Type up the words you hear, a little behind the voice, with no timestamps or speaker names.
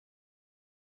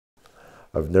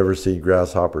I've never seen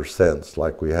grasshoppers since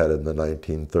like we had in the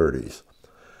 1930s.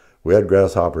 We had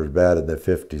grasshoppers bad in the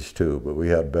 50s too, but we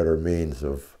had better means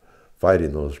of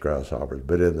fighting those grasshoppers.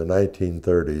 But in the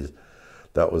 1930s,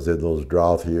 that was in those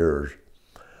drought years.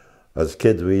 As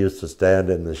kids, we used to stand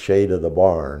in the shade of the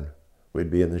barn.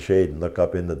 We'd be in the shade and look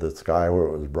up into the sky where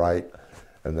it was bright,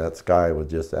 and that sky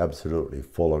was just absolutely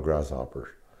full of grasshoppers.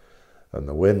 And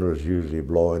the wind was usually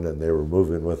blowing, and they were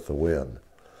moving with the wind.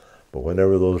 But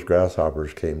whenever those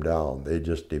grasshoppers came down, they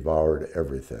just devoured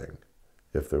everything.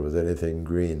 If there was anything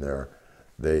green there,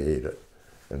 they ate it.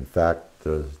 In fact,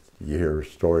 you hear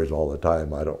stories all the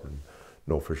time. I don't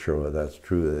know for sure whether that's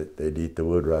true, that they'd eat the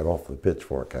wood right off the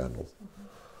pitchfork handles.